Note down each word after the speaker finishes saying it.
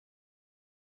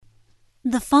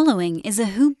The following is a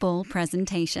Hoop Ball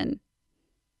presentation.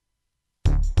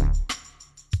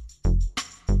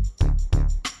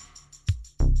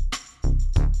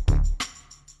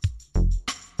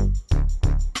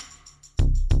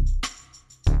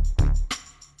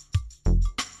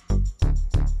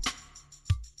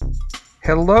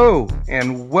 Hello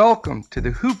and welcome to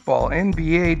the Hoop Ball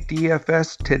NBA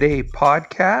DFS Today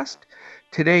podcast.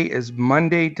 Today is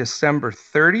Monday, December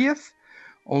 30th.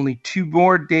 Only 2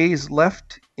 more days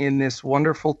left in this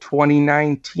wonderful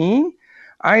 2019.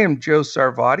 I am Joe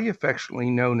Sarvati, affectionately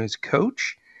known as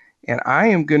Coach, and I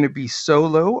am going to be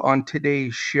solo on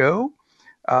today's show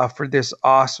for this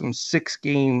awesome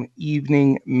 6-game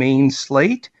evening main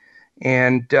slate.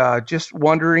 And just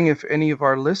wondering if any of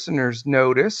our listeners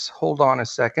notice, hold on a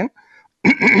second.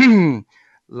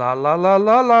 La, la, la,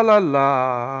 la, la, la,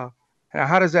 la. Now,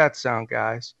 how does that sound,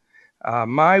 guys?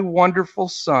 My wonderful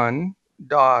son,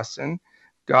 Dawson,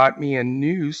 got me a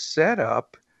new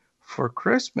setup for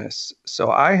Christmas.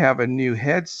 So I have a new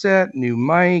headset, new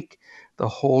mic, the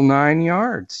whole 9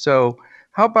 yards. So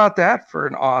how about that for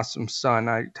an awesome son?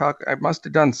 I must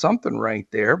have done something right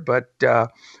there, but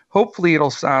hopefully it'll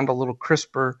sound a little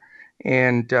crisper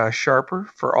and sharper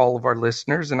for all of our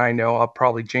listeners. And I know I'll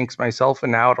probably jinx myself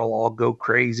and now it'll all go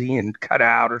crazy and cut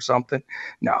out or something.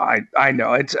 No, I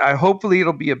know hopefully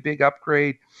it'll be a big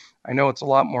upgrade. I know it's a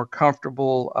lot more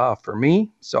comfortable for me,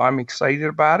 so I'm excited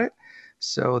about it.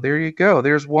 So there you go.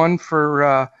 There's one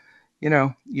for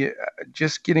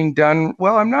just getting done.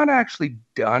 Well, I'm not actually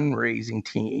done raising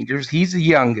teenagers. He's the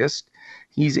youngest.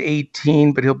 He's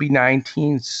 18, but he'll be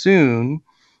 19 soon.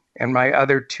 And my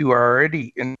other two are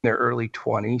already in their early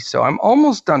 20s. So I'm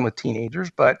almost done with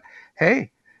teenagers. But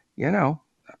hey,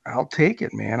 I'll take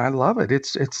it, man. I love it.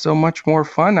 It's so much more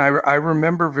fun. I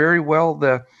remember very well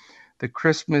the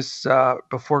Christmas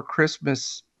before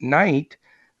Christmas night.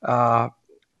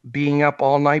 Being up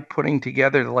all night putting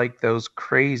together like those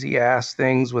crazy ass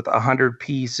things with 100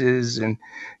 pieces and,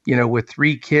 with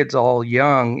 3 kids all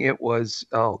young, it was,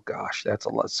 oh gosh, that's a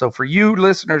lot. So for you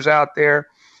listeners out there,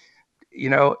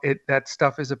 that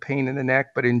stuff is a pain in the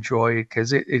neck, but enjoy it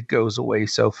because it goes away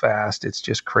so fast. It's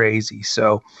just crazy.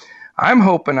 So I'm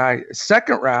hoping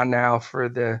second round now for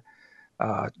the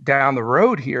down the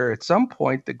road here at some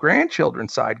point, the grandchildren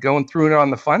side, going through it on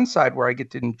the fun side where I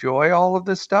get to enjoy all of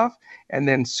this stuff and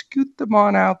then scoot them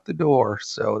on out the door.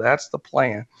 So that's the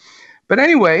plan. But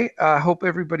anyway, I hope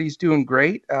everybody's doing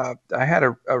great. I had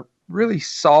a really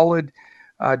solid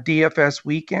DFS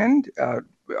weekend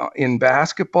in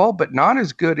basketball, but not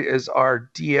as good as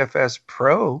our DFS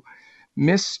pro,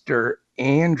 Mr.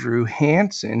 Andrew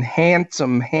Hansen,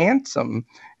 handsome Hansen,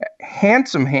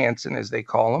 as they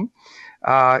call him.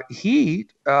 He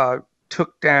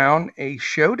took down a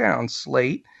showdown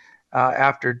slate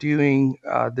after doing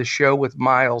the show with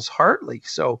Miles Hartley.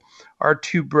 So our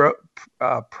two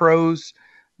pros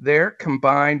there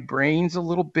combined brains a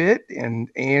little bit, and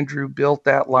Andrew built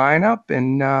that lineup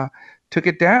and took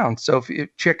it down. So if you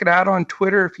check it out on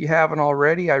Twitter, if you haven't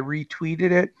already, I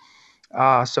retweeted it.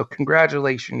 So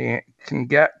congratulations,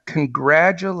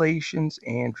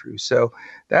 Andrew. So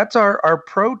that's our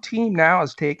pro team now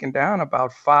has taken down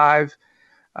about 5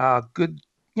 good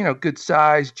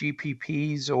size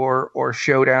GPPs or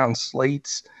showdown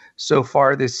slates so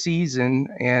far this season,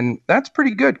 and that's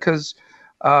pretty good because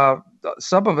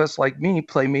some of us like me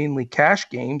play mainly cash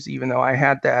games. Even though I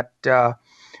had that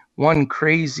one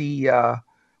crazy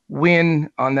win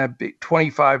on that big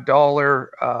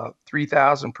 $25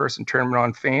 3,000 person tournament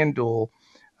on FanDuel,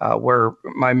 where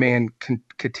my man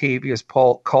Kentavious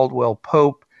Caldwell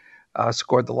Pope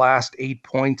scored the last 8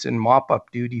 points in mop-up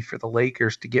duty for the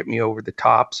Lakers to get me over the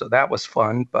top. So that was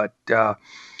fun. But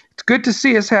it's good to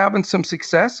see us having some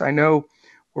success. I know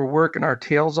we're working our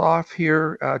tails off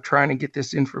here, trying to get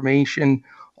this information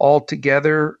all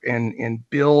together and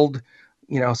build,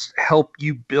 help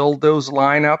you build those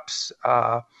lineups.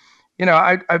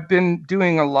 I've been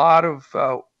doing a lot of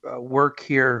work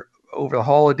here over the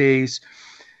holidays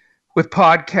with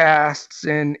podcasts,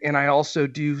 and I also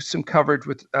do some coverage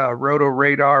with Roto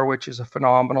Radar, which is a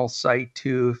phenomenal site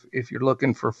too. If you're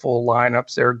looking for full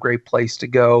lineups, they're a great place to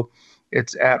go.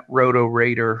 It's at Roto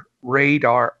Radar,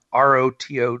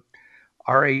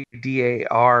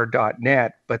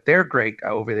 ROTORADAR.net, but they're great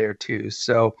over there too.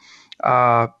 So,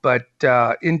 but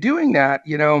in doing that,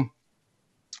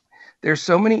 there's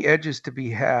so many edges to be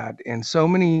had and so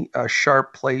many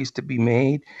sharp plays to be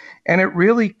made. And it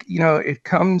really, it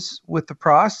comes with the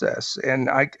process. And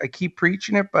I keep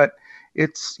preaching it, but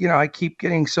it's, I keep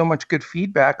getting so much good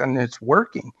feedback on it's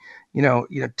working.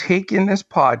 Take in this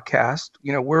podcast.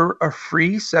 We're a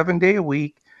free 7-day a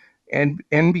week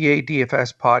NBA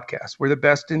DFS podcast. We're the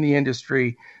best in the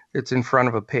industry that's in front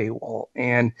of a paywall.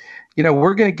 And,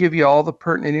 we're going to give you all the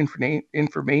pertinent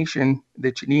information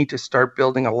that you need to start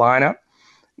building a lineup.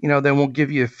 Then we'll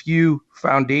give you a few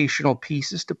foundational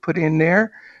pieces to put in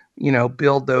there,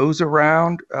 build those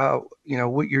around,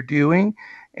 what you're doing.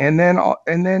 And then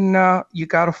you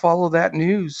got to follow that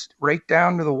news right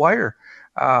down to the wire.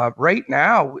 Right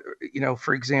now,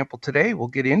 for example, today we'll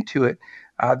get into it.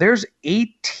 There's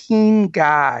 18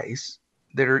 guys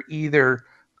that are either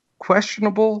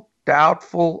questionable,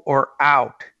 doubtful, or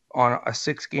out on a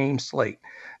 6-game slate.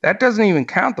 That doesn't even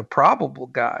count the probable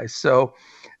guys. So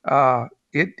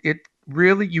you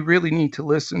really need to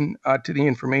listen to the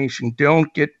information.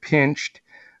 Don't get pinched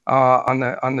on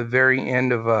the very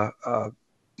end of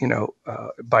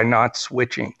by not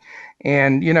switching.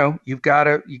 And you've got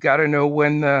to know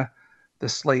when the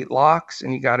slate locks,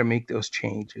 and you got to make those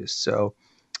changes. So,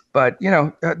 but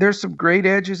there's some great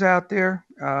edges out there.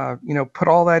 Put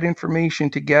all that information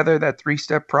together, that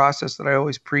 3-step process that I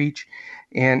always preach,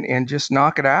 and just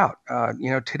knock it out.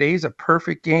 Today's a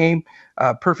perfect day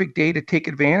to take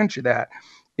advantage of that.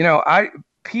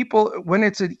 People, when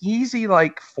it's an easy,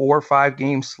 like 4 or 5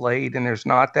 game slate and there's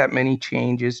not that many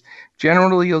changes,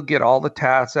 generally you'll get all the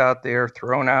tats out there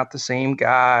throwing out the same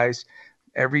guys.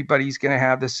 Everybody's going to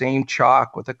have the same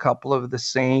chalk with a couple of the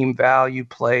same value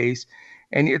plays.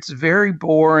 And it's very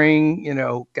boring.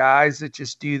 Guys that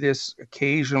just do this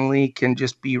occasionally can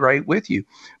just be right with you.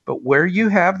 But where you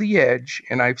have the edge,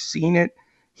 and I've seen it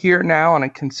here now on a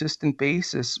consistent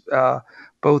basis,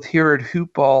 both here at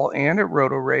Hoopball and at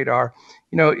Roto Radar,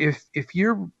 if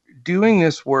you're doing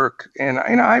this work, and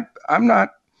I'm not,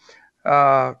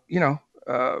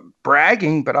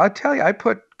 bragging, but I'll tell you, I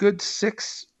put good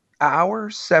 6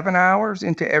 hours, 7 hours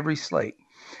into every slate.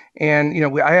 And,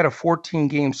 I had a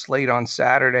 14-game slate on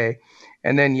Saturday.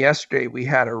 And then yesterday we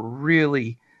had a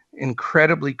really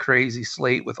incredibly crazy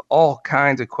slate with all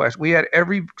kinds of questions. We had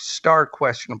every star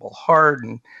questionable: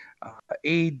 Harden, AD,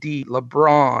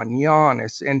 LeBron,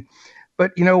 Giannis.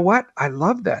 But you know what? I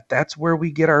love that. That's where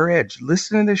we get our edge.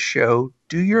 Listen to the show,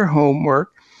 do your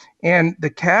homework. And the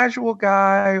casual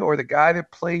guy, or the guy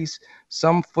that plays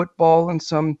some football and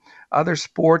some other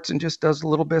sports and just does a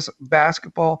little bit of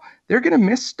basketball, they're going to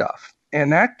miss stuff.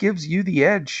 And that gives you the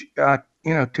edge,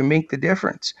 to make the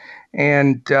difference.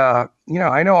 And, I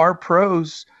know our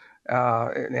pros,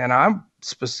 and I'm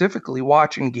specifically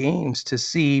watching games to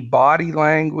see body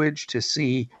language, to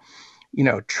see,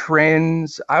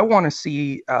 trends. I want to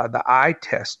see the eye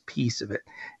test piece of it.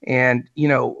 And,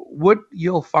 what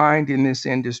you'll find in this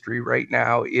industry right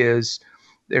now is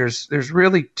there's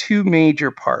really 2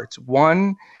 major parts.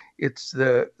 One, it's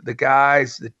the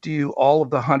guys that do all of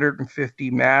the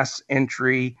 150 mass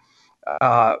entry,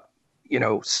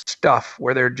 stuff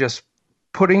where they're just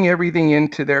putting everything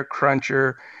into their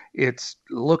cruncher. It's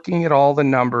looking at all the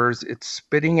numbers. It's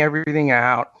spitting everything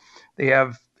out. They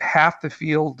have half the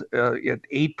field at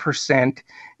 8%,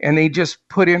 and they just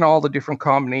put in all the different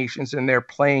combinations, and they're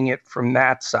playing it from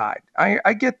that side.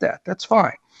 I get that. That's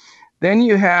fine. Then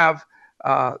you have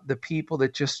the people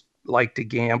that just like to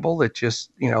gamble, that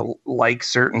just, like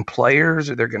certain players,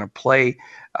 or they're going to play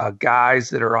guys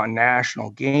that are on national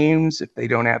games if they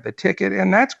don't have the ticket.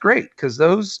 And that's great, because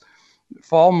those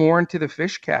fall more into the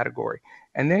fish category.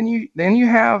 And then you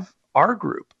have our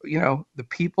group, the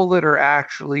people that are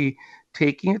actually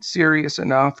taking it serious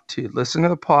enough to listen to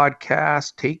the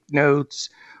podcast, take notes,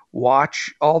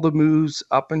 watch all the moves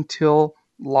up until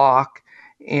lock,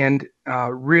 and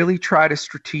really try to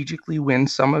strategically win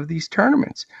some of these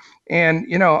tournaments. And,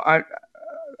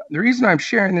 the reason I'm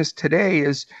sharing this today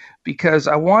is because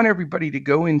I want everybody to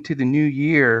go into the new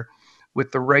year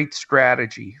with the right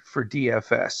strategy for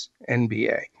DFS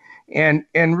NBA. And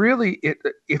really,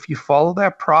 if you follow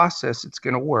that process, it's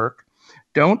going to work.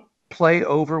 Don't play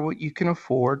over what you can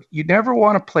afford. You never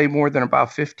want to play more than about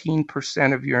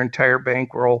 15% of your entire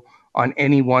bankroll on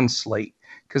any one slate,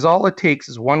 because all it takes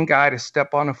is one guy to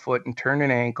step on a foot and turn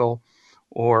an ankle,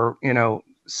 or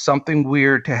something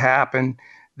weird to happen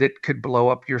that could blow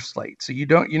up your slate. So you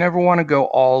never want to go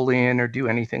all in or do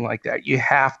anything like that. You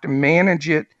have to manage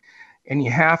it, and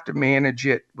you have to manage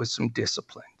it with some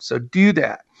discipline. So do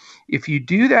that. If you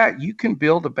do that, you can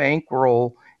build a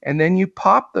bankroll, and then you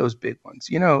pop those big ones.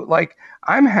 Like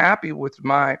I'm happy with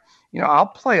my, I'll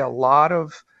play a lot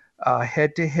of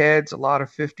head-to-heads, a lot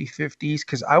of 50-50s,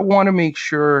 because I want to make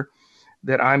sure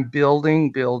that I'm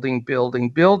building,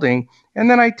 and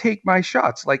then I take my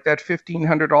shots, like that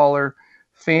 $1,500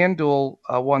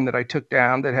 FanDuel one that I took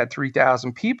down that had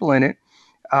 3,000 people in it.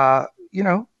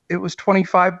 It was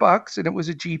 $25, and it was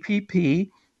a GPP,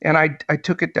 and I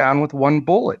took it down with one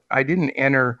bullet. I didn't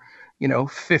enter,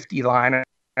 50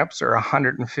 lineups or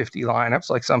 150 lineups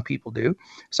like some people do.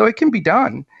 So it can be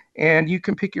done, and you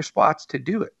can pick your spots to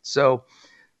do it. So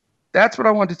that's what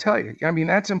I want to tell you. I mean,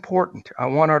 that's important. I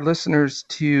want our listeners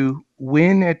to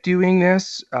win at doing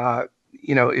this.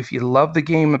 If you love the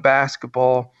game of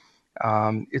basketball,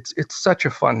 it's such a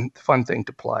fun thing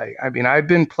to play. I mean, I've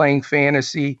been playing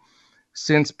fantasy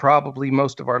since probably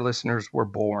most of our listeners were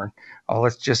born. I'm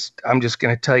just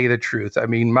going to tell you the truth. I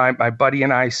mean, my buddy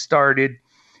and I started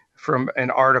from an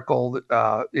article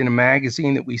in a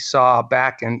magazine that we saw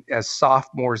back as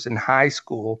sophomores in high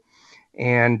school,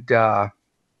 and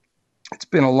it's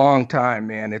been a long time,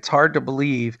 man. It's hard to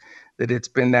believe that it's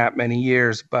been that many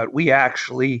years, but we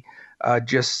actually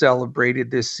just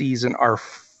celebrated this season our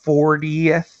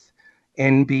 40th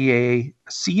NBA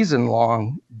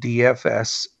season-long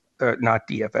DFS, not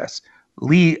DFS,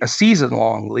 league, a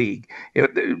season-long league.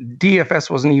 DFS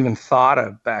wasn't even thought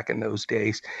of back in those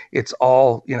days. It's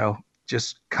all,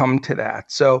 just come to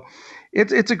that. So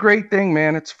it's a great thing,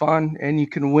 man. It's fun, and you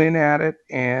can win at it,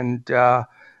 and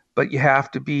but you have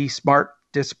to be smart,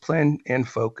 disciplined, and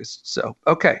focused. So,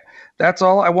 okay, that's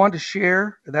all I want to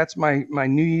share. That's my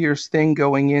New Year's thing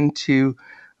going into,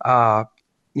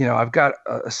 I've got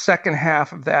a second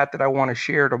half of that I want to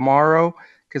share tomorrow,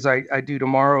 because I do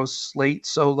tomorrow's slate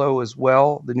solo as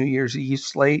well, the New Year's Eve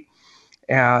slate.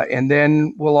 And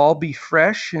then we'll all be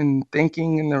fresh and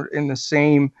thinking in the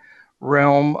same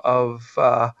realm of,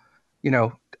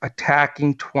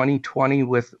 attacking 2020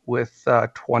 with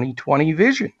 2020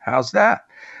 vision. How's that?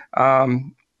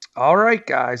 All right,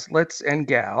 guys, and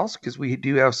gals, because we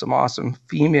do have some awesome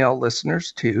female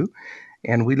listeners too,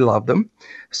 and we love them.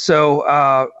 So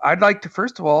I'd like to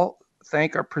first of all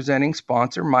thank our presenting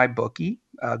sponsor, MyBookie.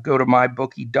 Go to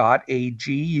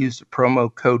mybookie.ag, use the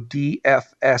promo code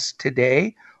DFS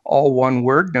today, all one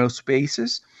word, no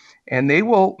spaces, and they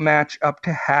will match up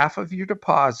to half of your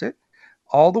deposit,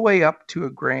 all the way up to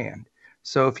 $1,000.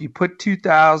 So if you put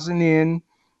 $2,000 in,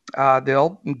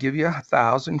 they'll give you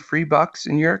 $1,000 free bucks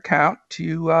in your account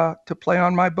to play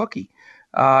on MyBookie.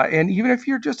 And even if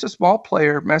you're just a small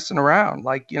player messing around,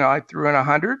 like I threw in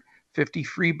 150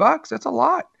 free bucks, that's a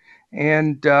lot,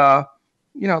 and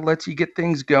lets you get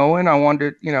things going.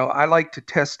 I like to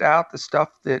test out the stuff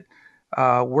that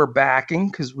we're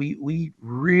backing, because we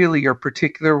really are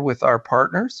particular with our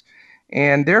partners,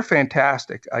 and they're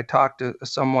fantastic. I talked to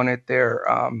someone at their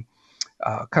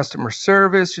customer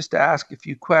service just to ask a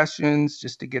few questions,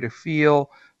 just to get a feel,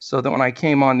 so that when I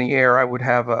came on the air, I would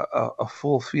have a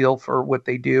full feel for what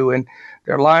they do. And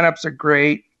their lineups are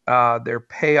great. Their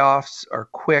payoffs are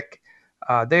quick.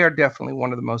 They are definitely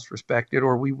one of the most respected,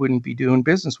 or we wouldn't be doing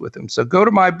business with them. So go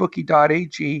to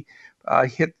mybookie.ag,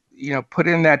 put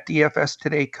in that DFS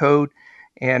today code,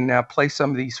 and play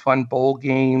some of these fun bowl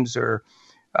games or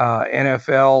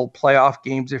NFL playoff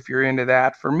games if you're into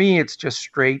that. For me, it's just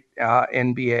straight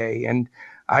NBA. And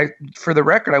for the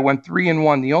record, I went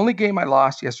 3-1. The only game I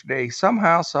lost yesterday,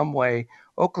 somehow, some way,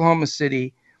 Oklahoma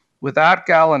City, without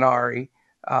Gallinari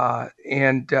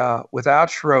and without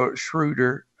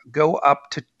Schroeder, go up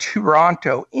to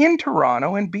Toronto,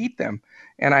 and beat them.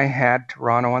 And I had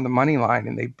Toronto on the money line,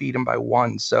 and they beat them by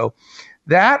 1. So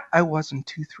that I wasn't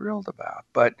too thrilled about,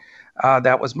 but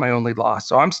that was my only loss.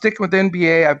 So I'm sticking with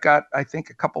NBA. I've got, I think,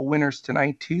 a couple winners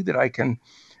tonight too that I can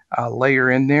layer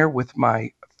in there with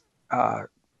my.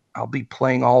 I'll be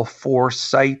playing all 4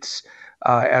 sites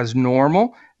as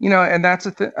normal, and that's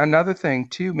another thing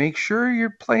too. Make sure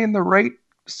you're playing the right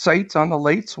sites on the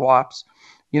late swaps.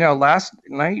 Last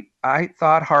night I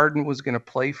thought Harden was going to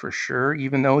play for sure,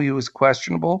 even though he was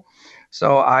questionable.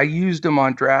 So I used him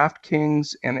on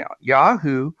DraftKings and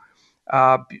Yahoo,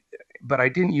 but I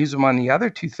didn't use him on the other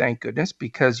 2, thank goodness,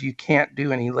 because you can't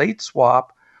do any late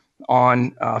swap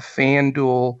on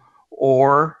FanDuel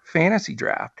or Fantasy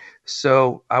Draft.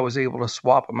 So I was able to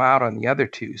swap them out on the other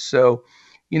 2. So,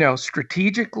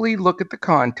 strategically look at the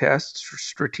contests,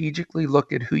 strategically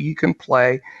look at who you can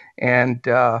play, and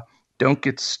don't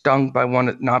get stung by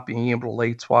one not being able to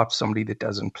late swap somebody that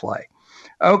doesn't play.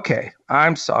 Okay,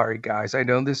 I'm sorry, guys. I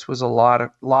know this was a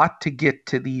lot to get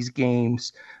to these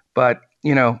games, but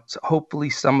hopefully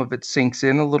some of it sinks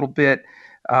in a little bit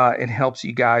and helps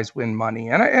you guys win money.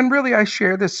 And really, I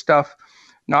share this stuff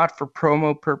not for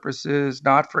promo purposes,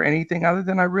 not for anything other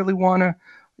than I really want to,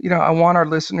 I want our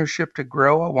listenership to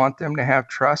grow. I want them to have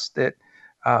trust that,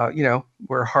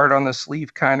 we're hard on the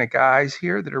sleeve kind of guys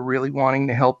here that are really wanting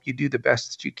to help you do the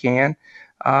best that you can,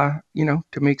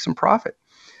 to make some profit.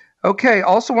 Okay,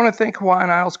 also want to thank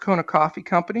Hawaiian Isles Kona Coffee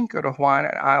Company. Go to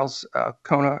Hawaiian Isles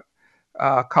Kona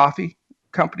Coffee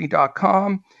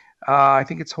company.com. I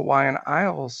think it's Hawaiian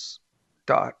Isles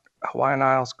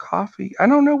Coffee. I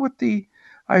don't know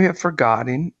I have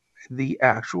forgotten the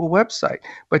actual website,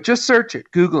 but just search it,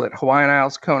 Google it, Hawaiian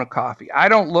Isles Kona Coffee. I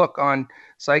don't look on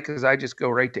site because I just go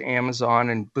right to Amazon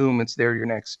and boom, it's there your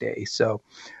next day. So,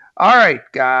 all right,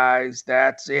 guys,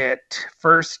 that's it.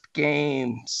 First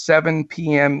game, 7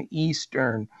 p.m.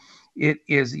 Eastern. It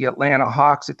is the Atlanta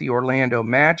Hawks at the Orlando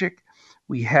Magic.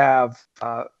 We have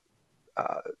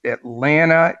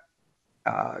Atlanta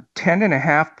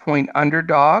 10.5-point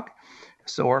underdog.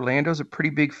 So Orlando's a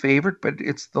pretty big favorite, but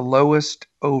it's the lowest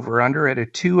over-under at a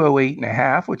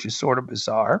 208.5, which is sort of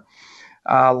bizarre.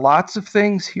 Lots of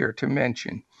things here to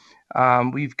mention.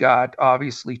 We've got,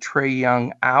 obviously, Trae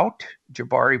Young out.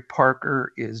 Jabari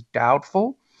Parker is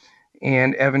doubtful.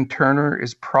 And Evan Turner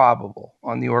is probable.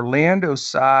 On the Orlando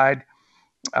side,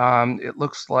 it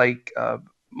looks like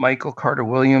Michael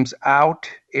Carter-Williams out.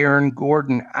 Aaron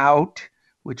Gordon out,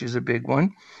 which is a big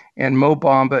one. And Mo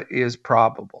Bamba is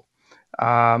probable.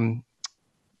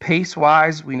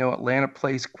 Pace-wise, we know Atlanta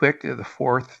plays quick. They're the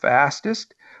fourth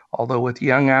fastest. Although with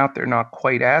Young out, they're not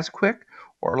quite as quick.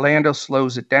 Orlando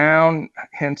slows it down,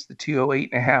 hence the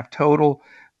 208.5 total.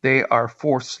 They are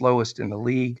fourth slowest in the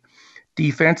league.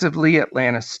 Defensively,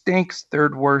 Atlanta stinks,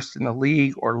 third worst in the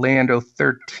league. Orlando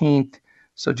 13th,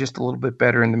 so just a little bit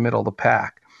better in the middle of the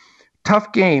pack.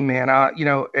 Tough game, man.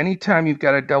 Anytime you've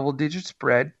got a double-digit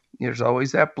spread, there's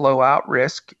always that blowout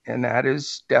risk, and that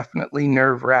is definitely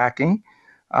nerve-wracking.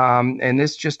 And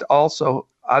this just also,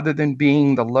 other than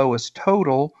being the lowest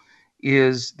total,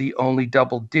 is the only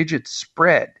double-digit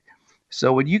spread.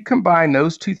 So when you combine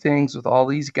those two things with all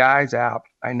these guys out,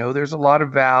 I know there's a lot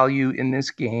of value in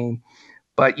this game,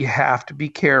 but you have to be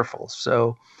careful.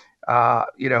 So,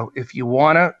 if you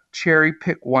want to cherry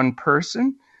pick one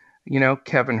person,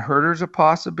 Kevin Huerter's a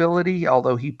possibility,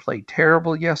 although he played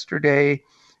terrible yesterday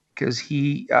because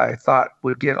I thought,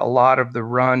 would get a lot of the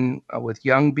run with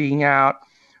Young being out.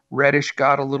 Reddish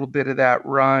got a little bit of that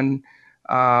run.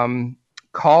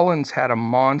 Collins had a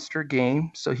monster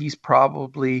game, so he's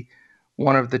probably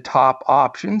one of the top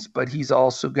options, but he's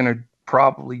also going to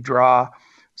probably draw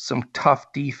some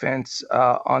tough defense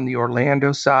on the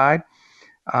Orlando side.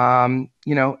 And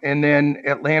then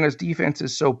Atlanta's defense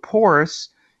is so porous,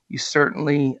 you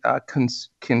certainly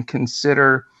can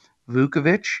consider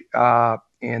Vukovic.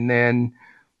 And then,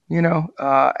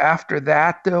 after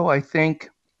that, though, I think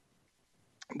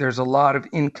there's a lot of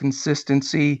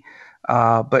inconsistency.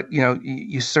 But,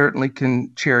 you certainly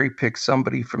can cherry pick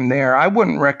somebody from there. I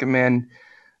wouldn't recommend,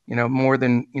 more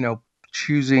than,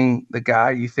 choosing the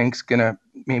guy you think's going to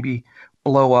maybe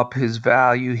blow up his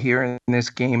value here in this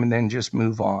game and then just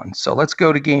move on. So let's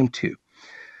go to game 2.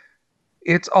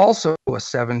 It's also a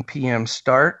 7 p.m.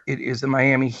 start. It is the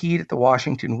Miami Heat at the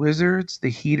Washington Wizards. The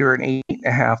Heat are an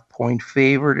 8.5-point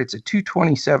favorite. It's a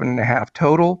 227.5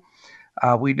 total.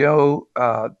 We know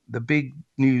the big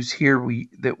news here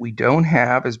that we don't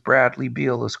have is Bradley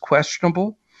Beal is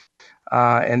questionable.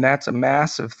 And that's a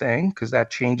massive thing because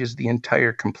that changes the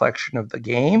entire complexion of the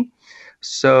game.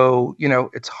 So,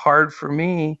 it's hard for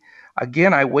me.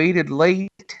 Again, I waited late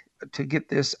to get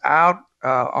this out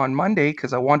on Monday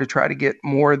because I wanted to try to get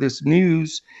more of this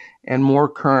news and more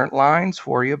current lines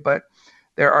for you. But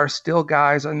there are still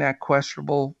guys on that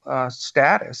questionable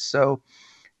status. So,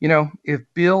 if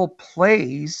Bill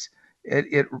plays,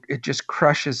 it just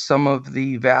crushes some of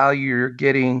the value you're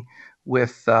getting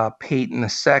with Peyton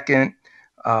II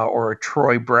or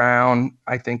Troy Brown.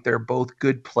 I think they're both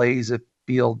good plays if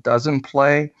Beal doesn't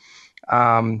play.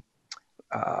 So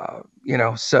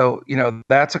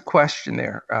that's a question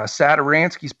there.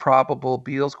 Satoransky's probable,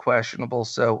 Beal's questionable.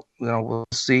 So, we'll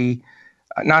see.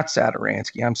 Not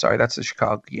Satoransky. I'm sorry. That's the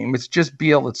Chicago game. It's just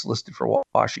Beal that's listed for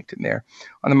Washington there.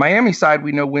 On the Miami side,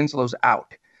 we know Winslow's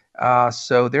out.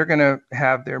 So they're going to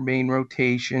have their main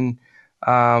rotation,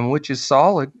 which is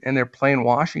solid, and they're playing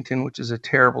Washington, which is a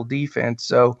terrible defense.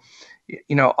 So,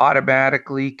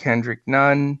 automatically Kendrick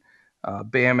Nunn,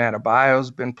 Bam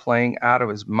Adebayo's been playing out of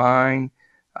his mind.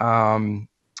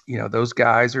 Those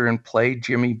guys are in play.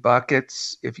 Jimmy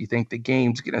Buckets, if you think the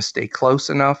game's going to stay close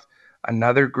enough,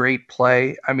 another great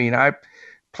play. I mean,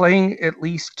 playing at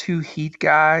least 2 Heat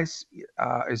guys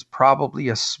is probably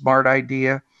a smart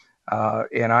idea.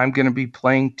 And I'm going to be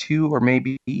playing 2 or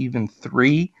maybe even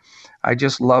 3. I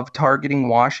just love targeting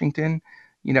Washington.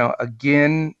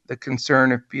 Again, the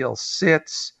concern if Beal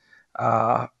sits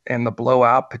and the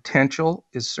blowout potential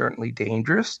is certainly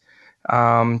dangerous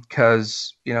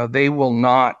because, they will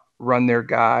not run their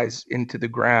guys into the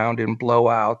ground in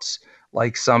blowouts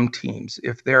like some teams.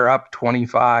 If they're up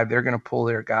 25, they're going to pull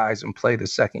their guys and play the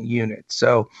second unit.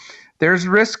 So there's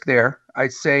risk there.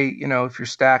 I'd say, if you're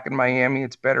stacking Miami,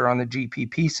 it's better on the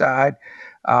GPP side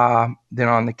than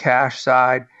on the cash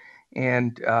side.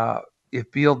 And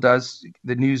if Beal the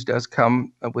news does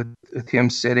come with him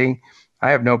sitting, I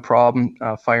have no problem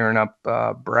firing up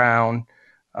Brown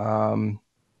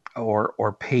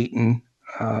or Peyton,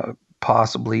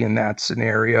 possibly in that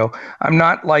scenario. I'm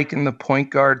not liking the point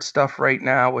guard stuff right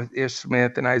now with Ish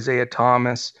Smith and Isaiah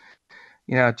Thomas.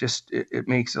 It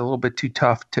makes it a little bit too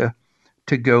tough to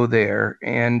go there.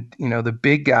 And, the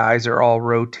big guys are all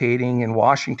rotating, and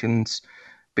Washington's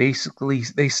basically,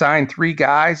 they signed 3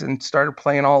 guys and started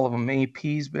playing all of them.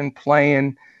 AP's been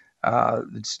playing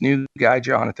this new guy,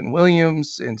 Jonathan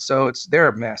Williams. And so they're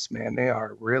a mess, man. They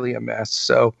are really a mess.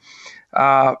 So,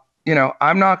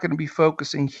 I'm not going to be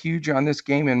focusing huge on this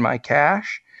game in my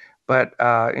cash, but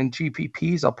in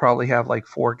GPPs, I'll probably have like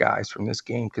 4 guys from this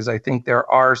game because I think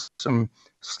there are some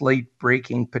slate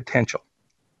breaking potential.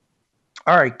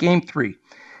 All right, game 3,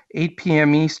 8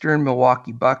 p.m. Eastern,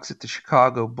 Milwaukee Bucks at the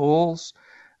Chicago Bulls.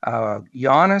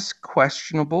 Giannis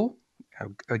questionable.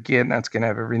 Again, that's going to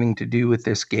have everything to do with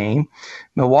this game.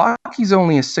 Milwaukee's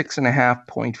only a 6.5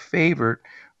 point favorite,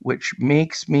 which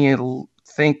makes me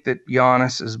think that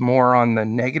Giannis is more on the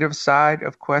negative side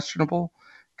of questionable,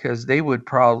 because they would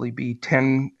probably be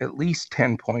at least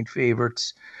 10 point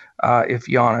favorites if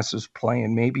Giannis was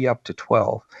playing, maybe up to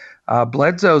 12.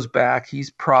 Bledsoe's back. He's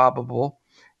probable.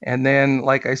 And then,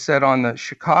 like I said, on the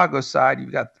Chicago side,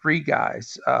 you've got 3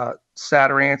 guys.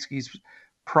 Satoransky's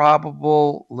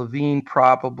probable, Levine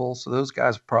probable, so those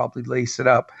guys probably lace it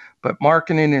up. But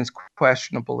Markkanen is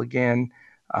questionable again,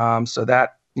 so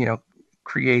that,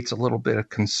 creates a little bit of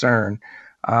concern.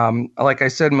 Like I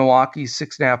said, Milwaukee's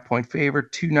 6.5 point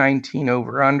favorite, 219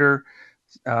 over under,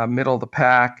 middle of the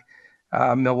pack.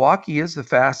 Milwaukee is the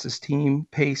fastest team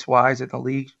pace-wise in the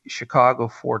league. Chicago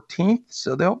 14th,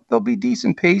 so they'll be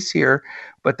decent pace here.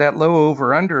 But that low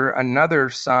over-under, another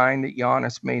sign that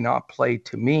Giannis may not play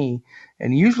to me.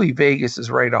 And usually Vegas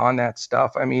is right on that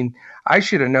stuff. I mean, I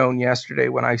should have known yesterday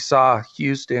when I saw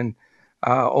Houston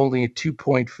only a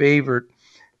 2-point favorite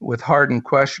with Harden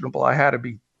questionable. I had to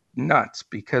be nuts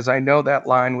because I know that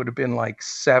line would have been like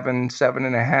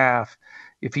 7.5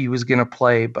 if he was going to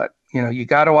play. But you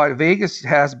got to watch. Vegas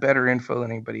has better info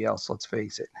than anybody else, let's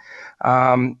face it.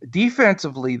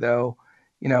 Defensively, though,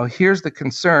 here's the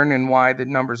concern and why the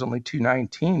number's only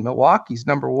 219. Milwaukee's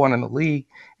number 1 in the league,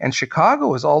 and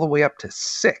Chicago is all the way up to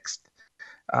 6th.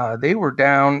 They were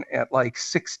down at like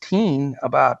 16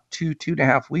 about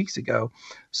 2.5 weeks ago.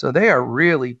 So they are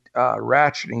really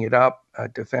ratcheting it up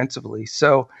defensively.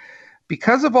 So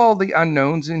because of all the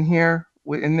unknowns in here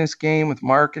in this game with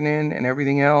Markkanen and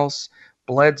everything else,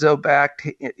 Bledsoe back,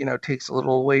 takes a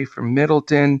little away from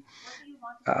Middleton.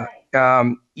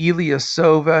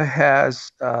 Ilyasova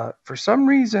has, for some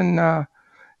reason,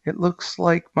 it looks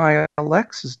like my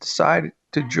Alexa's decided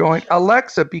to join.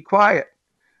 Alexa, be quiet.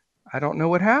 I don't know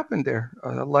what happened there.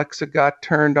 Alexa got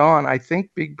turned on. I think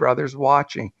Big Brother's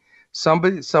watching.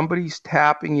 Somebody's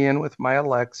tapping in with my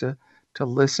Alexa to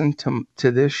listen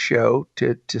to this show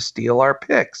to steal our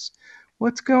picks.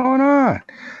 What's going on?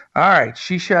 All right,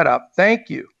 she shut up.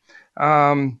 Thank you.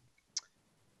 Totally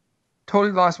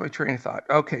lost my train of thought.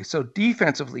 Okay, so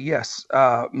defensively, yes,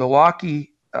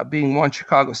 Milwaukee being 1,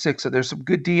 Chicago 6. So there's some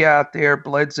good D out there.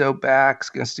 Bledsoe back's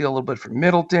going to steal a little bit from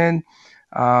Middleton.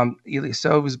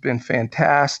 Ilyasova's been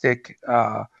fantastic.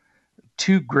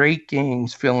 2 great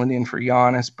games filling in for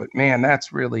Giannis. But, man,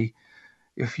 that's really –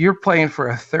 if you're playing for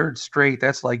a 3rd straight,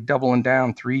 that's like doubling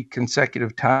down 3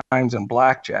 consecutive times in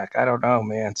blackjack. I don't know,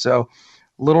 man. So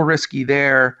a little risky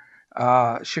there.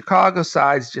 Chicago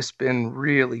side's just been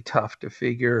really tough to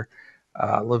figure.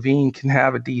 Levine can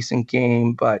have a decent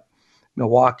game, but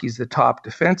Milwaukee's the top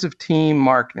defensive team.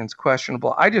 Markkanen's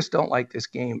questionable. I just don't like this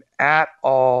game at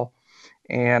all.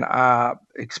 And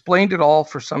explained it all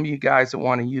for some of you guys that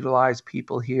want to utilize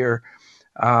people here.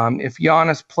 If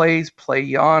Giannis plays, play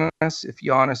Giannis. If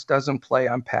Giannis doesn't play,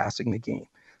 I'm passing the game.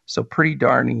 So pretty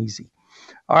darn easy.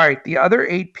 All right, the other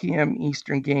 8 p.m.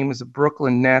 Eastern game is the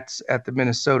Brooklyn Nets at the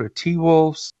Minnesota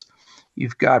T-Wolves.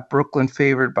 You've got Brooklyn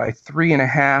favored by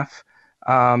 3.5,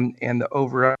 and the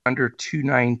over/under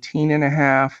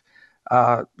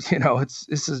 219.5.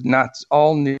 This is nuts.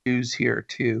 All news here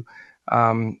too.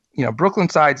 Brooklyn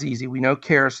side's easy. We know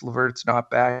Karis LeVert's not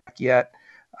back yet.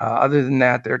 Other than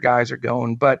that, their guys are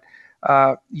going. But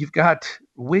you've got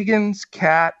Wiggins,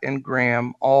 Cat, and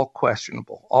Graham all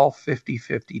questionable, all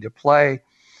 50-50 to play.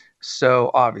 So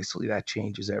obviously that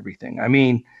changes everything. I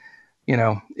mean,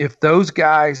 if those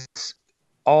guys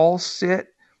all sit,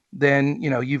 then,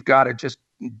 you've got to just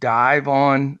dive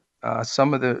on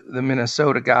some of the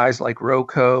Minnesota guys like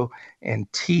Rocco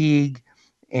and Teague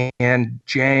and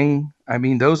Jang. I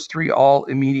mean, those three all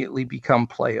immediately become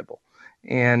playable.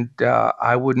 And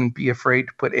I wouldn't be afraid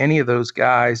to put any of those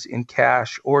guys in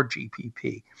cash or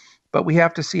GPP. But we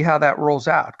have to see how that rolls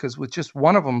out, because with just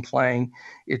one of them playing,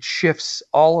 it shifts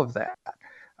all of that.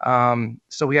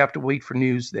 So we have to wait for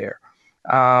news there.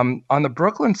 On the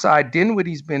Brooklyn side,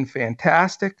 Dinwiddie's been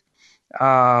fantastic.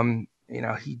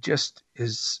 He just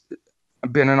has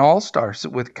been an all-star. So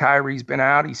with Kyrie's been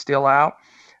out, he's still out.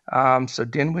 So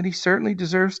Dinwiddie certainly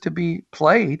deserves to be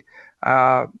played.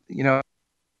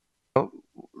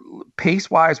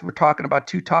 Pace-wise, we're talking about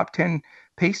two top 10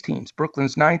 pace teams.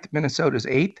 Brooklyn's 9th, Minnesota's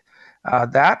 8th.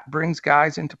 That brings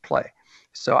guys into play.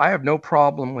 So I have no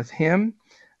problem with him.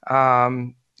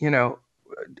 I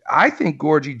think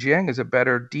Gorgui Dieng is a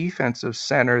better defensive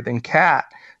center than Cat.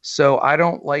 So I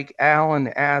don't like Allen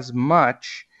as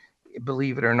much,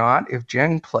 believe it or not, if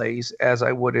Dieng plays as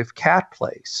I would if Cat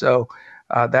plays. So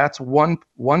that's one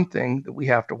thing that we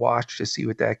have to watch to see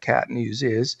what that Cat news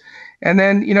is. And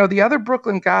then, the other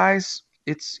Brooklyn guys,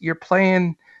 you're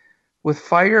playing with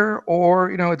fire,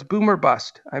 or, it's boom or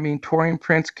bust. I mean, Taurean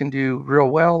Prince can do real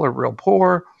well or real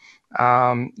poor.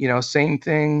 Same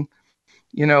thing,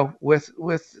 with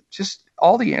just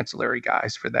all the ancillary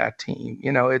guys for that team.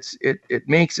 It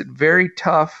makes it very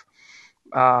tough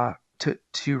to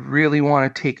really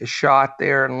want to take a shot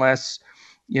there unless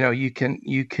you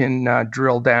can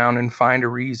drill down and find a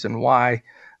reason why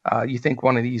you think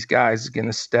one of these guys is going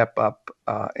to step up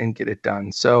and get it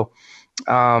done. So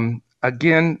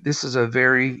again, this is a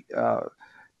very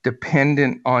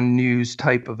dependent on news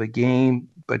type of a game,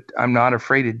 but I'm not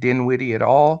afraid of Dinwiddie at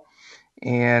all.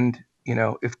 And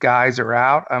if guys are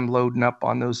out, I'm loading up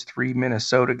on those three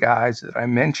Minnesota guys that I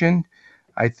mentioned.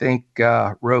 I think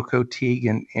Rocco, Teague,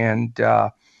 and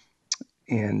Dieng,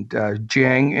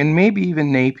 and maybe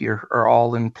even Napier are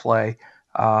all in play,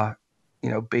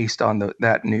 based on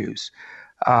that news.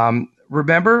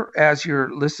 Remember, as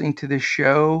you're listening to this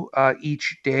show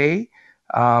each day,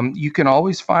 you can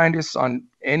always find us on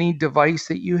any device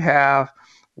that you have,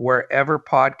 wherever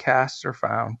podcasts are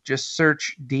found. Just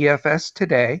search DFS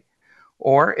Today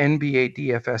or NBA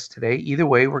DFS Today. Either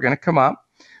way, we're going to come up.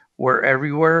 We're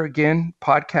everywhere. Again,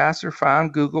 podcasts are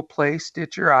found: Google Play,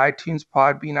 Stitcher, iTunes,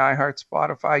 Podbean, iHeart,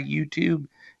 Spotify, YouTube,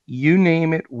 you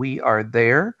name it, we are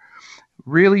there.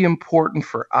 Really important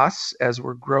for us as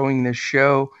we're growing this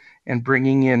show and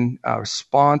bringing in our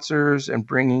sponsors and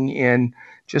bringing in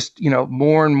just,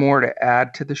 more and more to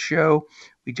add to the show.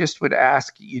 We just would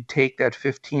ask you take that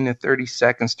 15 to 30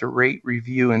 seconds to rate,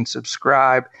 review, and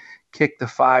subscribe. Kick the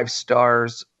 5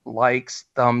 stars, likes,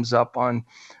 thumbs up on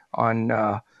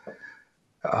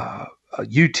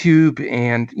YouTube,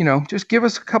 and just give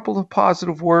us a couple of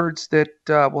positive words that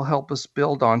will help us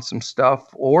build on some stuff.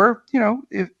 Or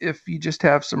if you just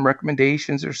have some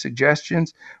recommendations or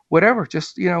suggestions, whatever,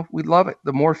 just we'd love it.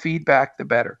 The more feedback, the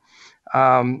better.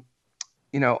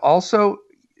 Also,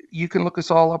 you can look us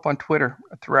all up on Twitter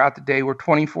throughout the day. We're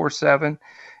 24/7.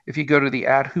 If you go to the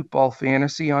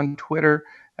 @HoopBallFantasy on Twitter,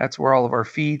 that's where all of our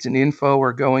feeds and info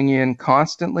are going in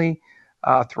constantly.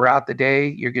 Throughout the day,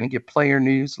 you're going to get player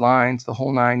news, lines, the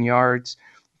whole 9 yards.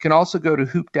 You can also go to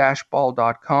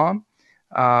hoop-ball.com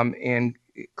and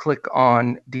click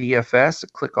on DFS,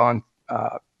 click on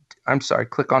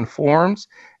forums,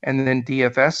 and then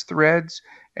DFS threads,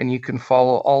 and you can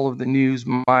follow all of the news.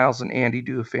 Miles and Andy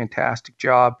do a fantastic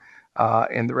job,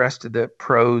 and the rest of the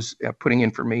pros putting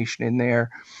information in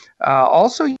there.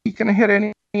 Also, you can hit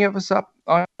any of us up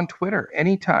on Twitter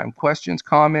anytime. Questions,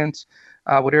 comments,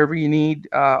 whatever you need.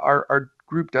 Our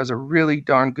group does a really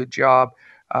darn good job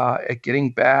at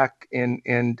getting back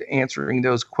and answering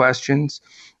those questions.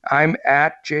 I'm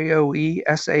at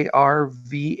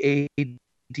JoeSarvadi.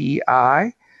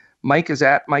 Mike is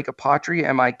at Mike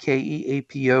Apotria,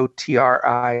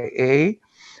 MikeApotria.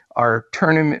 Our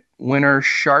tournament winner,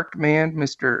 Shark Man,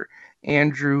 Mr.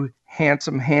 Andrew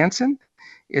Handsome Hansen,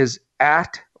 is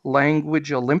at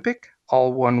Language Olympic,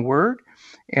 all one word.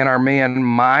 And our man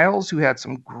Miles, who had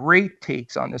some great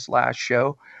takes on this last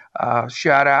show.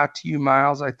 Shout out to you,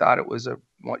 Miles. I thought it was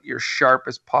your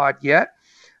sharpest pod yet.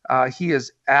 He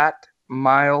is at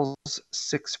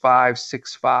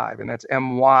Miles6565, and that's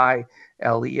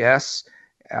MYLES.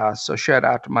 So shout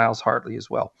out to Miles Hartley as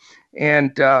well.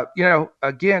 And,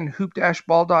 again,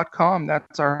 hoop-ball.com,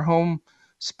 that's our home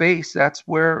space. That's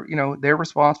where, they're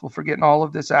responsible for getting all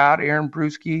of this out. Aaron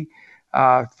Bruski,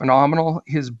 phenomenal.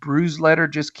 His Bruise letter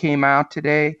just came out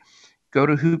today. Go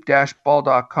to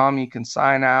hoop-ball.com. You can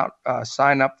sign up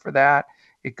for that.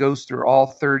 It goes through all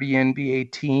 30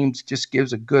 NBA teams, just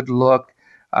gives a good look.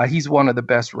 He's one of the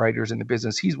best writers in the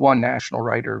business. He's won National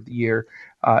Writer of the Year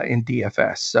in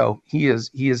DFS. So he is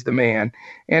the man.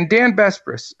 And Dan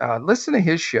Besbris, listen to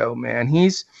his show, man. He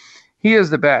is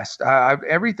the best.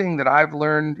 Everything that I've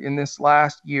learned in this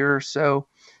last year or so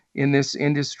in this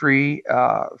industry,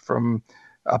 from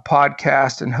a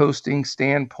podcast and hosting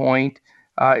standpoint,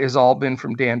 has all been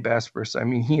from Dan Besbris. I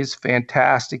mean, he is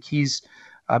fantastic. He's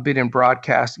been in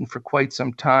broadcasting for quite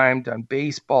some time, done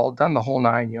baseball, done the whole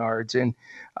 9 yards. And,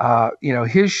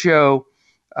 his show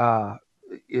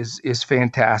is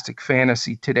fantastic.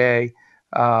 Fantasy Today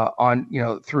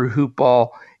on, through Hoop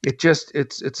Ball.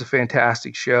 It's a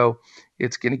fantastic show.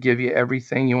 It's going to give you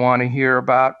everything you want to hear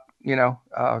about,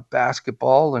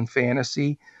 basketball and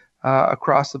fantasy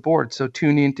across the board. So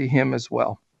tune into him as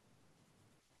well.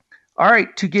 All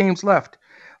right, 2 games left.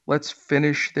 Let's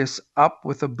finish this up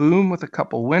with a boom with a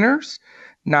couple winners.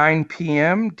 9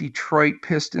 p.m., Detroit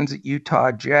Pistons at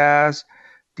Utah Jazz.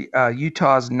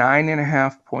 Utah's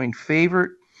 9.5-point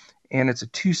favorite, and it's a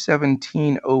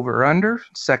 217 over-under,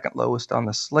 second lowest on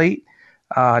the slate.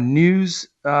 News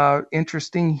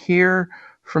interesting here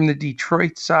from the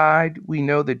Detroit side. We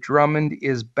know that Drummond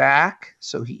is back,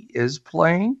 so he is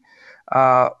playing.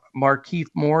 Markieff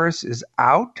Morris is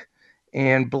out,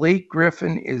 and Blake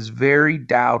Griffin is very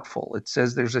doubtful. It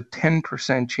says there's a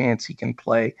 10% chance he can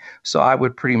play, so I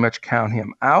would pretty much count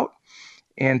him out.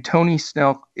 And Tony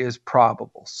Snell is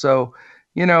probable. So,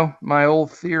 my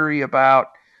old theory about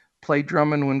play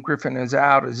Drummond when Griffin is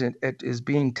out is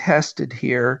being tested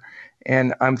here,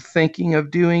 and I'm thinking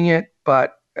of doing it,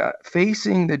 but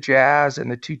facing the Jazz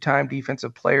and the 2-time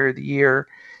Defensive Player of the Year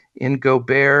in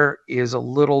Gobert is a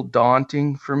little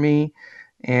daunting for me.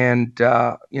 And,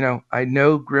 I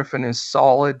know Griffin is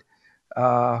solid,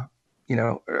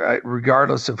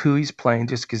 regardless of who he's playing,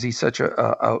 just because he's such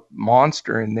a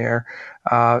monster in there.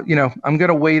 I'm going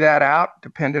to weigh that out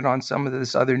depending on some of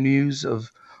this other news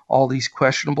of all these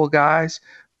questionable guys.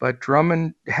 But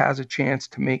Drummond has a chance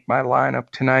to make my lineup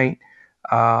tonight,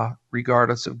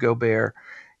 regardless of Gobert.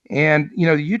 And,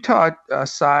 the Utah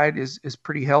side is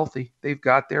pretty healthy. They've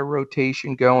got their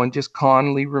rotation going. Just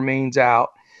Conley remains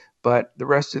out. But the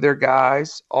rest of their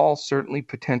guys, all certainly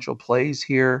potential plays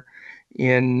here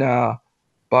in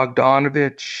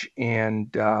Bogdanovich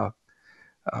and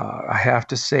I have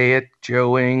to say it,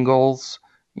 Joe Ingles.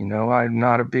 I'm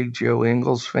not a big Joe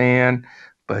Ingles fan,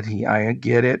 but I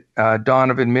get it.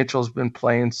 Donovan Mitchell's been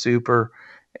playing super.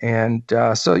 And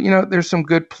so, there's some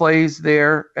good plays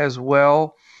there as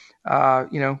well.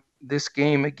 This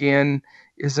game, again,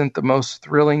 isn't the most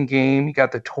thrilling game. You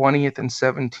got the 20th and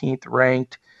 17th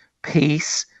ranked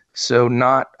pace, so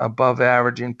not above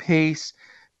average in pace.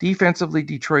 Defensively,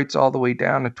 Detroit's all the way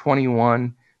down to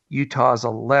 21. Utah's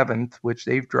 11th, which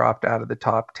they've dropped out of the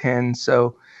top 10.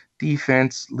 So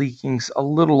defense leaking a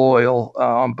little oil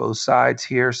on both sides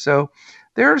here. So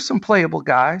there are some playable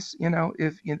guys.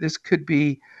 This could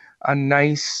be a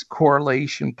nice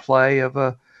correlation play of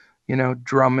a,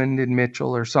 Drummond and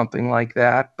Mitchell or something like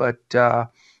that. But,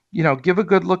 give a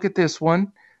good look at this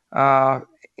one.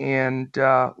 And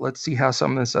let's see how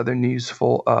some of this other news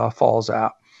falls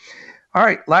out. All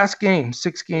right, last game,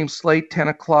 6-game slate, 10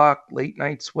 o'clock, late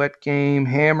night sweat game,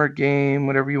 hammer game,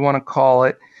 whatever you want to call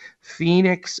it.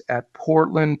 Phoenix at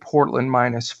Portland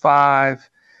 -5.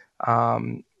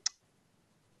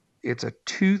 It's a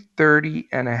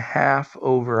 230.5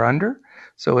 over-under,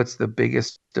 so it's the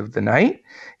biggest of the night.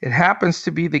 It happens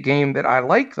to be the game that I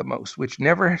like the most, which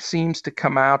never seems to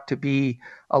come out to be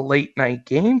a late night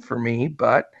game for me,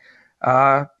 but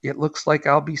it looks like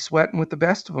I'll be sweating with the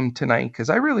best of them tonight because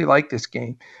I really like this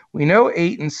game. We know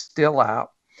Ayton's still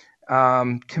out.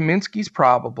 Kaminsky's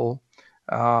probable.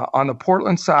 On the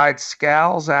Portland side,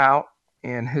 Scal's out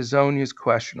and Hezonja's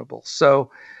questionable.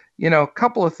 So, a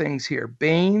couple of things here.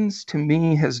 Baines, to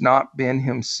me, has not been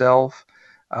himself.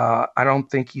 I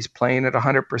don't think he's playing at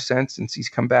 100% since he's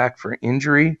come back for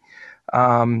injury.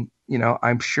 I'm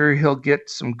sure he'll get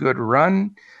some good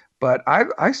run. But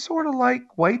I sort of like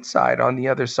Whiteside on the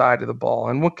other side of the ball.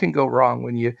 And what can go wrong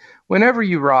whenever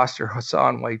you roster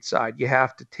Hassan Whiteside, you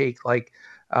have to take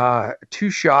 2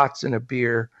 shots and a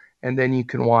beer, and then you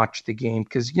can watch the game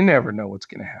because you never know what's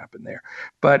going to happen there.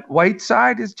 But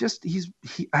Whiteside is just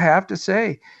I have to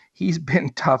say he's been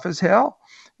tough as hell,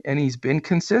 and he's been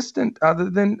consistent other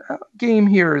than a game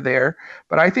here or there.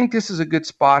 But I think this is a good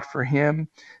spot for him.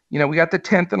 We got the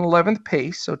 10th and 11th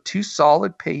pace, so 2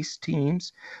 solid pace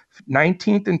teams.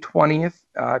 19th and 20th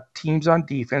teams on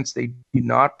defense. They do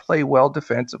not play well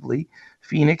defensively.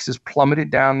 Phoenix has plummeted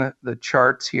down the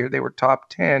charts here. They were top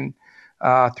 10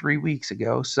 3 weeks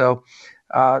ago. So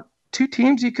 2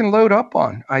 teams you can load up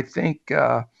on. I think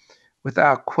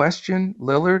without question,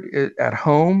 Lillard at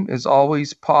home is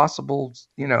always possible,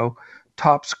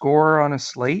 top scorer on a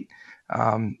slate.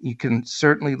 You can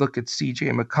certainly look at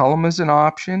CJ McCollum as an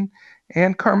option,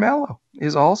 and Carmelo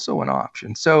is also an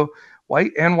option. So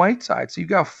Whiteside. So you've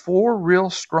got four real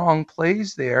strong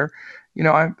plays there.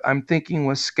 I'm thinking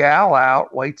with Scal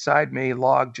out, Whiteside may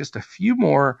log just a few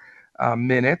more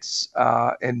minutes,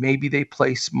 and maybe they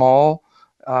play small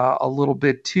a little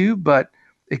bit too, but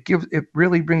it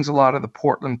really brings a lot of the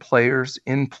Portland players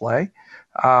in play.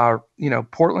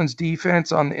 Portland's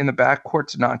defense in the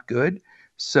backcourt's not good.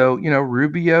 So,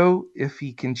 Rubio, if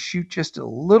he can shoot just a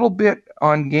little bit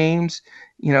on games,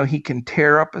 he can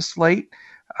tear up a slate.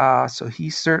 So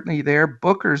he's certainly there.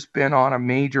 Booker's been on a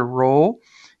major roll.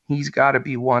 He's got to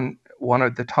be one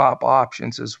of the top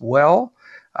options as well.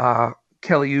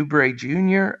 Kelly Oubre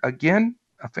Jr., again,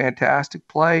 a fantastic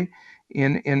play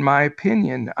in my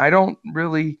opinion. I don't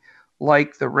really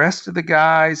like the rest of the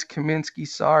guys, Kaminsky,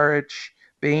 Saric,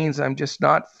 Baines. I'm just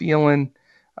not feeling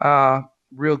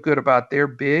real good about their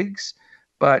bigs.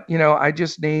 But, I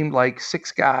just named like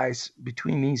six guys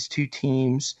between these two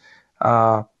teams,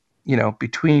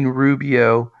 between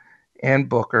Rubio and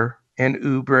Booker and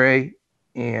Oubre,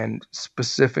 and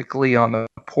specifically on the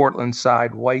Portland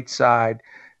side, Whiteside,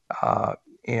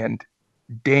 and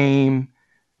Dame,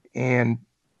 and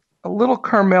a little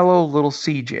Carmelo, a little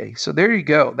CJ. So there you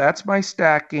go. That's my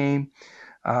stack game.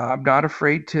 I'm not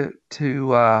afraid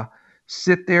to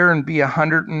sit there and be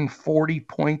 140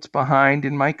 points behind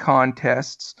in my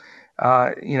contests.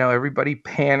 Everybody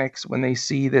panics when they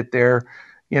see that they're,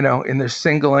 in their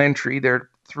single entry, they're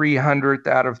 300th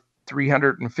out of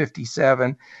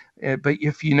 357. But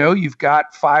if you've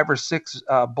got 5 or 6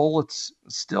 bullets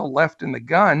still left in the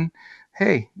gun,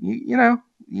 hey,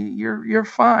 you're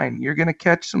fine. You're going to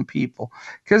catch some people.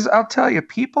 Because I'll tell you,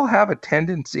 people have a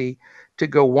tendency to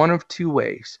go one of two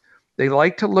ways. They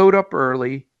like to load up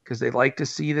early because they like to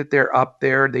see that they're up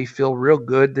there. They feel real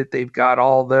good that they've got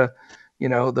all the,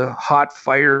 the hot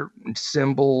fire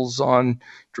symbols on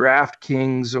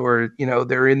DraftKings, or,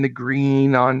 they're in the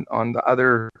green on the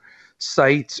other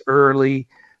sites early.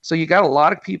 So you got a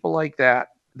lot of people like that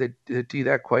do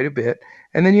that quite a bit.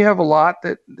 And then you have a lot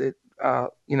that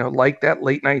like that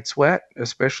late night sweat,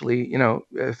 especially,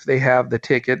 if they have the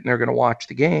ticket and they're going to watch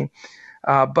the game.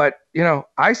 But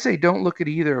I say don't look at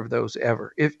either of those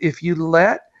ever. If you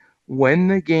let when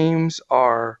the games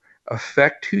are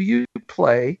affect who you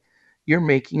play, you're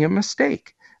making a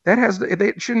mistake.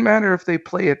 It shouldn't matter if they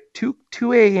play at 2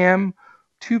 a.m.,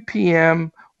 2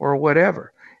 p.m., or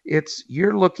whatever.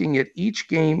 You're looking at each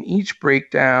game, each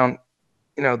breakdown,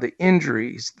 the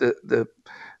injuries, the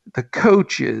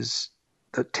coaches,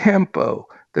 the tempo,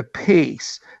 the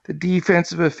pace, the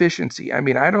defensive efficiency. I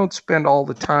mean, I don't spend all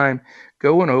the time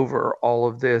going over all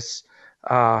of this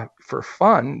for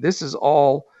fun. This is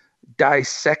all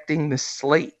dissecting the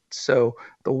slate. So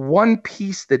the one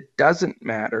piece that doesn't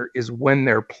matter is when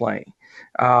they're playing.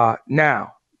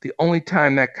 Now, the only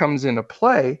time that comes into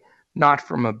play, not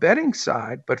from a betting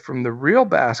side, but from the real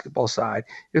basketball side,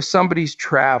 if somebody's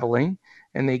traveling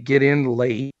and they get in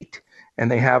late and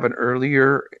they have an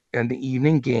earlier in the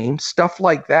evening game, stuff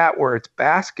like that where it's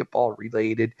basketball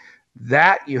related,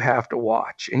 that you have to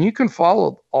watch. And you can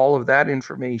follow all of that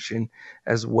information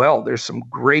as well. There's some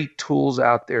great tools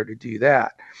out there to do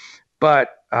that. But,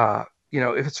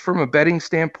 if it's from a betting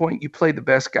standpoint, you play the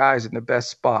best guys in the best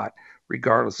spot,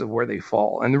 regardless of where they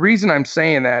fall. And the reason I'm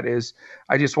saying that is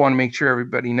I just want to make sure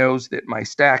everybody knows that my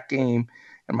stack game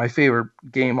and my favorite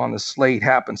game on the slate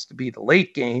happens to be the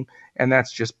late game, and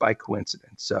that's just by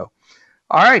coincidence. So,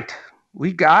 all right,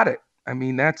 we got it. I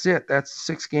mean, that's it. That's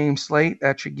a 6-game slate.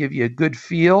 That should give you a good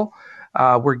feel.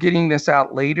 We're getting this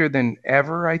out later than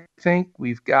ever, I think.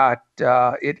 We've got,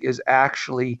 it is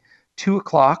actually 2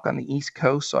 o'clock on the East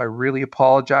Coast, so I really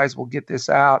apologize. We'll get this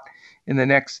out in the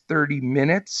next 30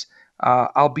 minutes.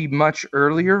 I'll be much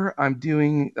earlier. I'm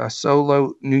doing a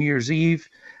solo New Year's Eve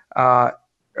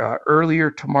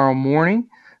earlier tomorrow morning.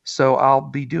 So I'll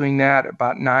be doing that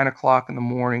about 9 o'clock in the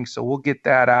morning. So we'll get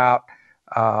that out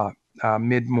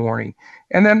mid-morning.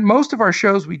 And then most of our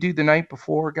shows we do the night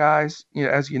before, guys,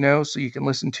 as you know, so you can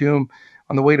listen to them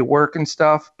on the way to work and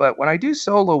stuff. But when I do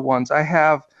solo ones, I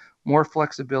have more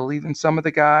flexibility than some of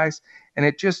the guys. And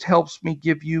it just helps me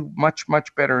give you much,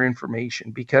 much better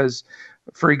information because,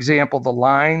 for example, the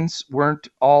lines weren't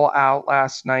all out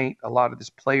last night. A lot of this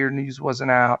player news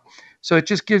wasn't out. So it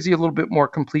just gives you a little bit more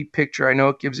complete picture. I know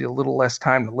it gives you a little less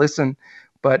time to listen,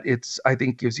 but I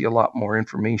think gives you a lot more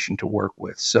information to work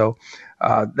with. So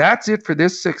that's it for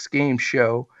this 6-game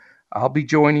show. I'll be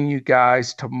joining you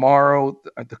guys tomorrow.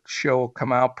 The show will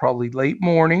come out probably late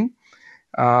morning.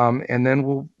 And then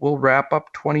we'll wrap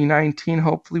up 2019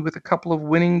 hopefully with a couple of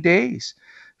winning days.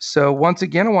 So once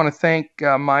again, I want to thank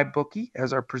MyBookie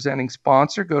as our presenting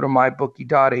sponsor. Go to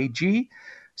mybookie.ag,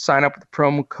 sign up with the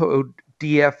promo code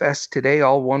DFS today,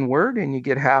 all one word, and you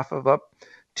get half of up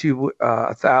to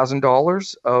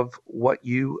 $1,000 of what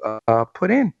you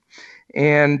put in.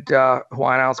 And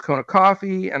Hawaiian Isles Kona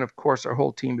Coffee, and of course our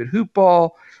whole team at Hoopball.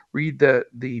 Read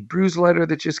the Brews letter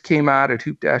that just came out at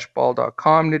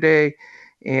hoop-ball.com today,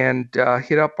 and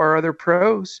hit up our other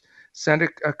pros. Send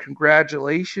a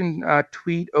congratulation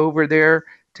tweet over there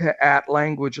to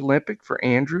 @Language Olympic for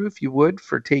Andrew, if you would,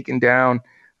 for taking down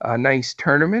a nice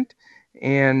tournament,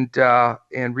 and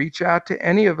reach out to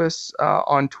any of us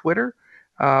on Twitter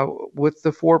with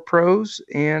the 4 pros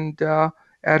and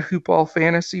at Hoopball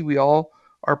Fantasy. We all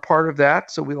are part of that,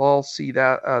 so we'll all see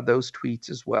that those tweets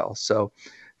as well. So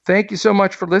thank you so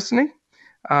much for listening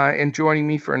and joining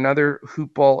me for another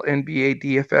Hoopball NBA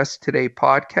DFS Today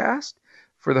podcast.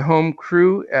 For the home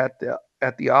crew at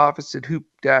the office at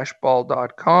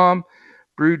hoop-ball.com,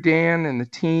 Brew Dan and the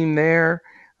team there,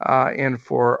 and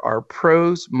for our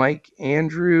pros, Mike,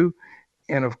 Andrew,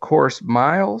 and of course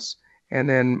Miles, and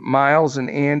then Miles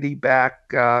and Andy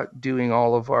back doing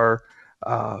all of our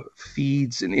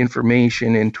feeds and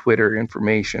information and Twitter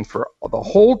information for the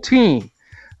whole team.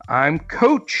 I'm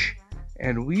Coach,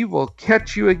 and we will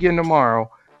catch you again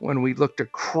tomorrow when we look to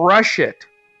crush it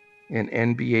in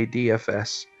NBA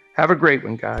DFS. Have a great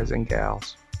one, guys and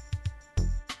gals.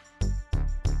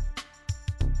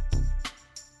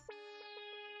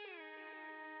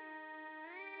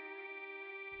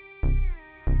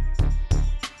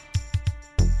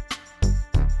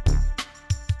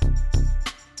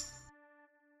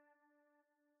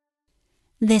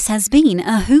 This has been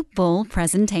a Hoopball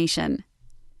presentation.